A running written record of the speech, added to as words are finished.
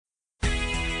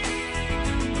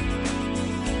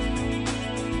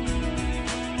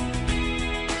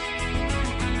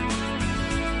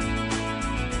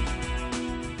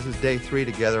day 3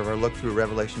 together of our look through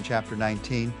Revelation chapter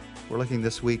 19. We're looking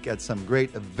this week at some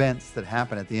great events that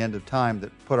happen at the end of time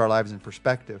that put our lives in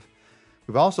perspective.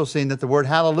 We've also seen that the word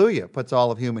hallelujah puts all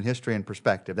of human history in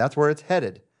perspective. That's where it's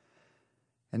headed.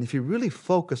 And if you really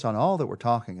focus on all that we're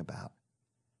talking about,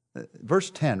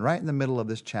 verse 10, right in the middle of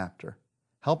this chapter,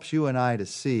 helps you and I to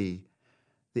see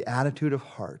the attitude of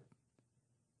heart,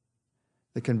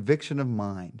 the conviction of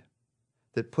mind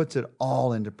that puts it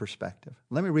all into perspective.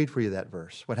 Let me read for you that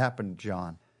verse, what happened to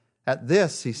John. At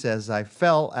this, he says, I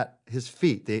fell at his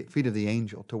feet, the feet of the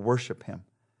angel, to worship him.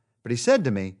 But he said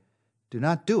to me, do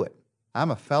not do it.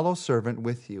 I'm a fellow servant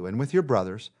with you and with your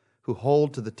brothers who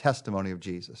hold to the testimony of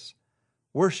Jesus.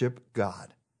 Worship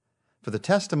God. For the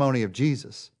testimony of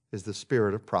Jesus is the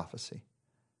spirit of prophecy.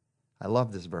 I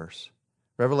love this verse.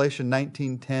 Revelation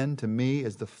 19:10 to me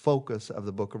is the focus of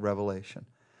the book of Revelation.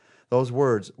 Those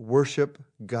words, worship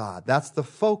God. That's the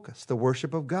focus, the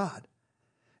worship of God.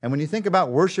 And when you think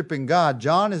about worshiping God,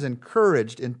 John is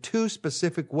encouraged in 2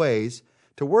 specific ways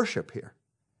to worship here.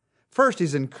 First,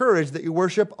 he's encouraged that you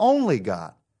worship only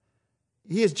God.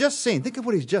 He has just seen, think of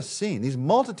what he's just seen, these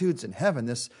multitudes in heaven,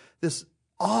 this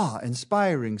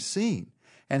awe-inspiring scene.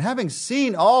 And having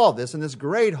seen all of this, and this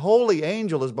great holy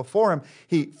angel is before him,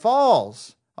 he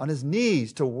falls on his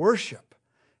knees to worship.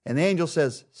 And the angel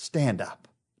says, stand up.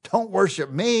 Don't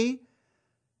worship me.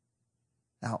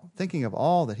 Now, thinking of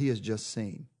all that he has just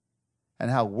seen and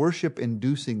how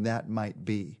worship-inducing that might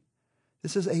be,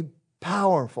 this is a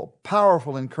powerful,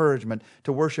 powerful encouragement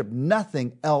to worship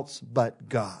nothing else but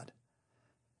God.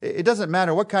 It doesn't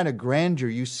matter what kind of grandeur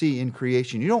you see in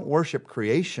creation. You don't worship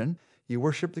creation. You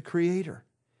worship the Creator.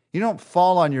 You don't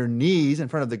fall on your knees in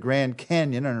front of the Grand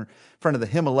Canyon or in front of the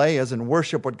Himalayas and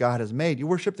worship what God has made. You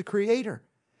worship the Creator.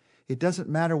 It doesn't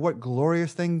matter what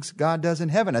glorious things God does in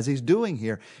heaven, as he's doing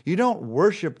here. You don't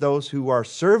worship those who are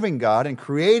serving God and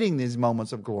creating these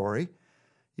moments of glory.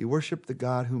 You worship the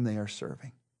God whom they are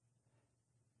serving.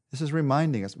 This is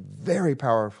reminding us very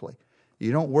powerfully.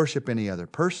 You don't worship any other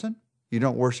person. You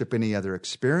don't worship any other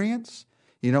experience.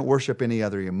 You don't worship any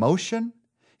other emotion.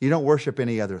 You don't worship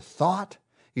any other thought.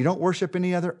 You don't worship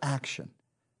any other action.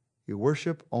 You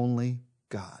worship only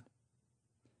God.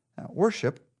 Now,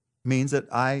 worship means that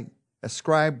I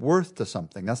ascribe worth to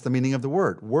something. That's the meaning of the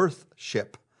word,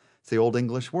 worthship. It's the Old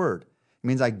English word. It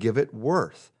means I give it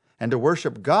worth. And to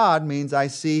worship God means I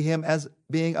see him as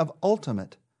being of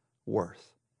ultimate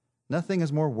worth. Nothing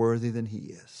is more worthy than he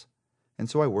is. And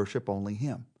so I worship only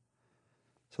him.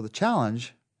 So the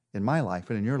challenge in my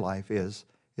life and in your life is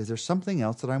there something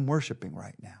else that I'm worshiping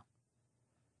right now?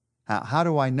 How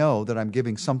do I know that I'm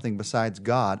giving something besides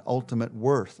God ultimate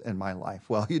worth in my life?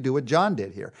 Well, you do what John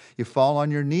did here. You fall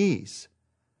on your knees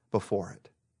before it.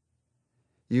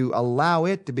 You allow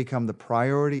it to become the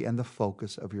priority and the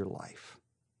focus of your life.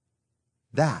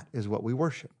 That is what we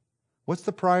worship. What's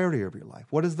the priority of your life?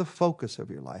 What is the focus of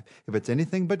your life? If it's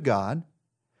anything but God,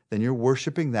 then you're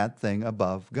worshiping that thing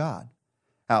above God.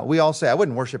 Now, we all say, I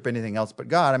wouldn't worship anything else but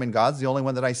God. I mean, God's the only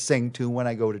one that I sing to when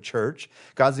I go to church.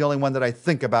 God's the only one that I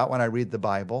think about when I read the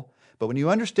Bible. But when you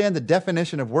understand the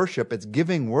definition of worship, it's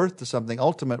giving worth to something,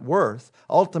 ultimate worth,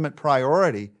 ultimate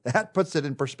priority. That puts it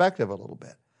in perspective a little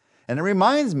bit. And it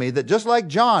reminds me that just like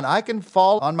John, I can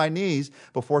fall on my knees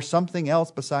before something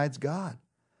else besides God.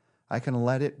 I can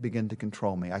let it begin to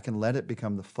control me. I can let it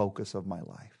become the focus of my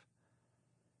life.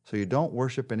 So you don't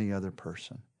worship any other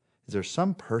person. Is there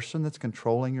some person that's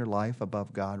controlling your life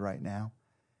above God right now?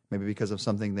 Maybe because of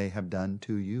something they have done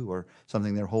to you or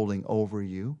something they're holding over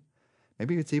you.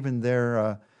 Maybe it's even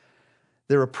their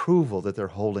approval that they're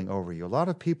holding over you. A lot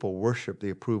of people worship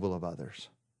the approval of others.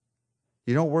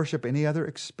 You don't worship any other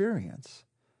experience.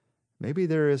 Maybe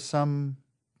there's some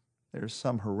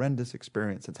horrendous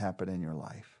experience that's happened in your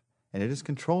life. And it is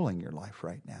controlling your life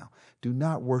right now. Do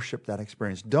not worship that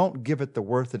experience. Don't give it the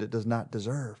worth that it does not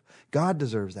deserve. God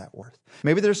deserves that worth.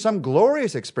 Maybe there's some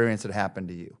glorious experience that happened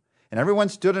to you, and everyone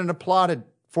stood and applauded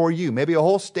for you, maybe a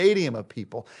whole stadium of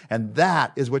people, and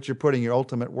that is what you're putting your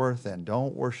ultimate worth in.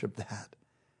 Don't worship that.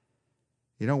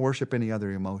 You don't worship any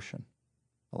other emotion.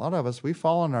 A lot of us, we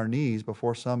fall on our knees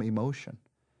before some emotion.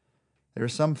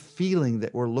 There's some feeling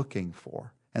that we're looking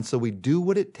for, and so we do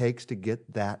what it takes to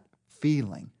get that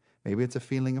feeling. Maybe it's a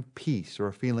feeling of peace or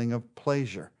a feeling of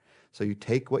pleasure. So you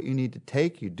take what you need to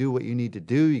take, you do what you need to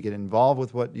do, you get involved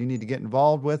with what you need to get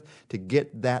involved with to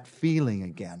get that feeling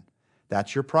again.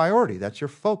 That's your priority. That's your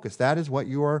focus. That is what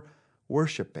you are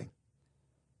worshiping.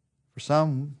 For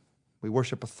some, we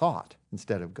worship a thought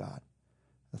instead of God.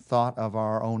 The thought of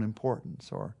our own importance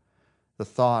or the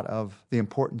thought of the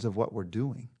importance of what we're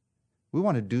doing. We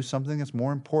want to do something that's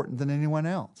more important than anyone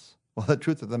else. Well, the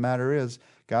truth of the matter is,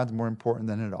 God's more important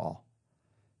than it all.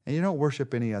 And you don't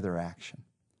worship any other action.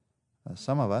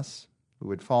 Some of us, we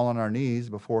would fall on our knees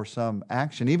before some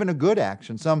action, even a good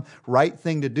action, some right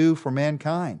thing to do for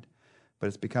mankind. But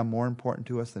it's become more important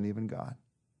to us than even God.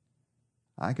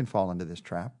 I can fall into this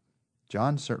trap.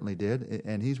 John certainly did,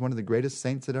 and he's one of the greatest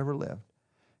saints that ever lived.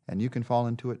 And you can fall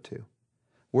into it too.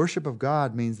 Worship of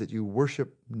God means that you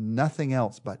worship nothing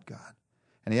else but God.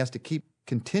 And he has to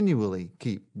continually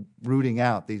keep rooting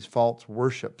out these false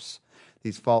worships,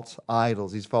 these false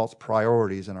idols, these false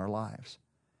priorities in our lives.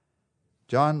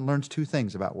 John learns two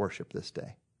things about worship this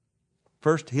day.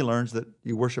 First, he learns that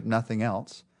you worship nothing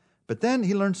else, but then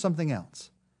he learns something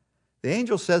else. The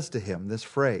angel says to him this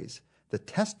phrase, the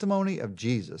testimony of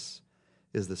Jesus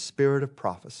is the spirit of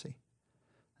prophecy.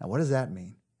 Now, what does that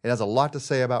mean? It has a lot to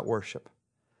say about worship.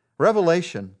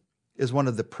 Revelation is one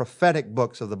of the prophetic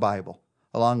books of the Bible,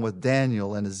 along with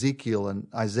Daniel and Ezekiel and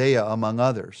Isaiah, among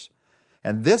others.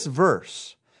 And this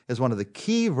verse is one of the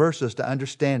key verses to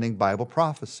understanding Bible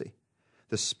prophecy.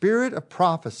 The spirit of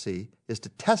prophecy is to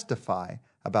testify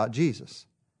about Jesus.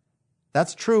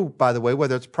 That's true, by the way,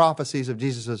 whether it's prophecies of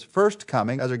Jesus' first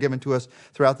coming, as are given to us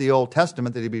throughout the Old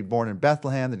Testament, that he'd be born in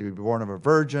Bethlehem, that he'd be born of a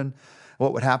virgin,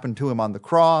 what would happen to him on the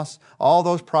cross. All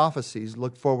those prophecies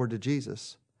look forward to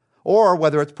Jesus. Or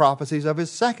whether it's prophecies of his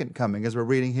second coming, as we're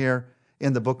reading here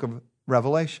in the book of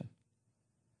Revelation.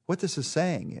 What this is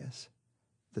saying is,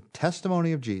 the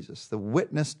testimony of Jesus, the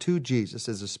witness to Jesus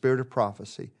as the spirit of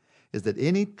prophecy, is that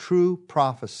any true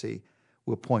prophecy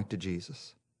will point to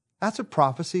Jesus. That's what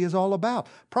prophecy is all about.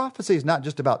 Prophecy is not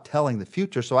just about telling the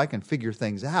future so I can figure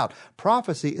things out.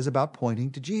 Prophecy is about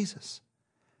pointing to Jesus.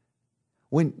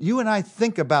 When you and I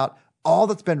think about all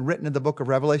that's been written in the book of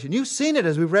Revelation, you've seen it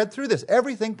as we've read through this.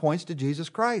 Everything points to Jesus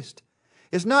Christ.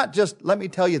 It's not just, let me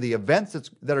tell you the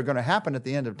events that are going to happen at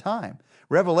the end of time.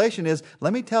 Revelation is,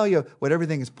 let me tell you what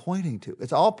everything is pointing to.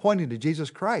 It's all pointing to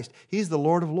Jesus Christ. He's the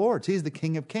Lord of Lords. He's the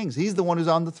King of Kings. He's the one who's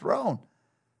on the throne.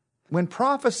 When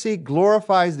prophecy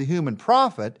glorifies the human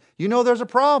prophet, you know there's a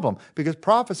problem, because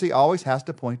prophecy always has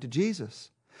to point to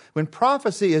Jesus. When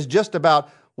prophecy is just about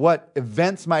what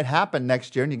events might happen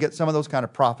next year, and you get some of those kind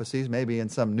of prophecies, maybe in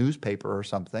some newspaper or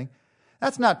something,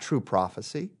 that's not true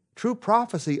prophecy. True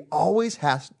prophecy always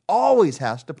has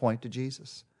to point to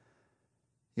Jesus.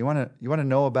 You want to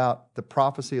know about the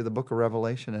prophecy of the book of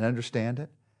Revelation and understand it?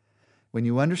 When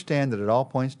you understand that it all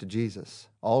points to Jesus,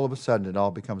 all of a sudden it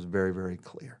all becomes very, very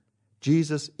clear.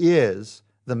 Jesus is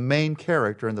the main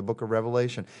character in the book of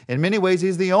Revelation. In many ways,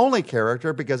 he's the only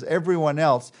character, because everyone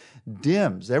else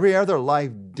dims. Every other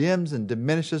life dims and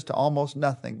diminishes to almost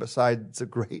nothing besides the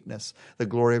greatness, the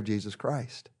glory of Jesus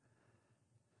Christ.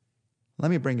 Let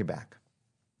me bring you back,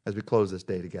 as we close this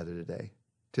day together today,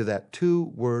 to that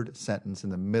two-word sentence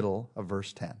in the middle of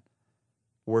verse 10.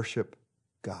 Worship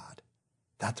God.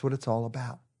 That's what it's all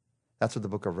about. That's what the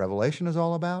book of Revelation is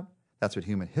all about. That's what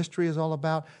human history is all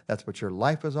about. That's what your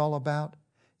life is all about.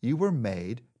 You were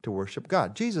made to worship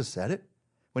God. Jesus said it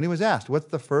when he was asked, what's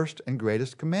the first and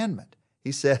greatest commandment?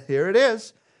 He said, here it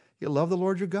is. You love the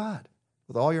Lord your God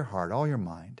with all your heart, all your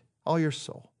mind, all your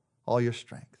soul, all your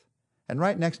strength. And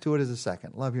right next to it is a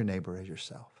second, love your neighbor as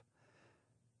yourself.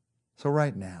 So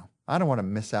right now, I don't want to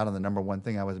miss out on the number one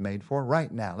thing I was made for.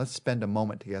 Right now, let's spend a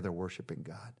moment together worshiping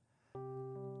God.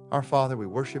 Our Father, we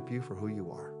worship you for who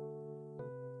you are,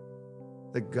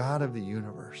 the God of the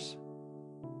universe.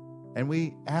 And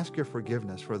we ask your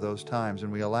forgiveness for those times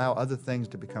when we allow other things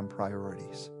to become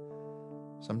priorities.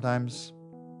 Sometimes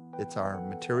it's our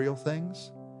material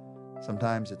things.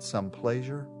 Sometimes it's some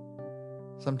pleasure.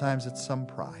 Sometimes it's some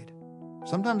pride.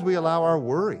 Sometimes we allow our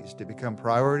worries to become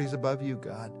priorities above you,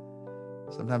 God.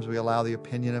 Sometimes we allow the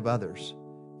opinion of others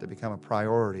to become a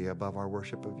priority above our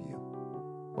worship of you.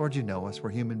 Lord, you know us. We're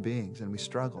human beings and we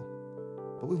struggle.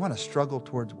 But we want to struggle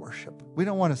towards worship. We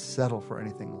don't want to settle for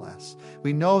anything less.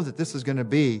 We know that this is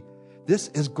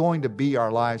going to be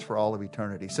our lives for all of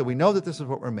eternity. So we know that this is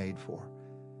what we're made for.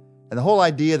 And the whole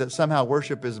idea that somehow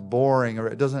worship is boring or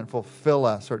it doesn't fulfill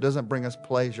us or it doesn't bring us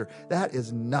pleasure, that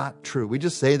is not true. We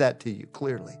just say that to you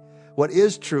clearly. What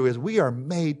is true is we are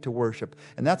made to worship.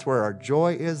 And that's where our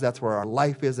joy is. That's where our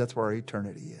life is. That's where our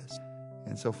eternity is.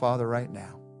 And so, Father, right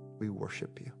now, we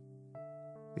worship you.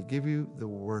 We give you the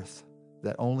worth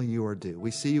that only you are due.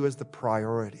 We see you as the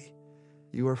priority.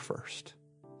 You are first.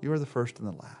 You are the first and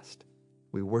the last.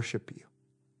 We worship you.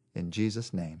 In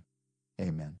Jesus' name,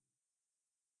 amen.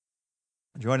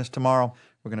 Join us tomorrow.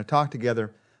 We're going to talk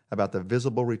together about the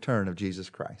visible return of Jesus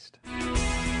Christ.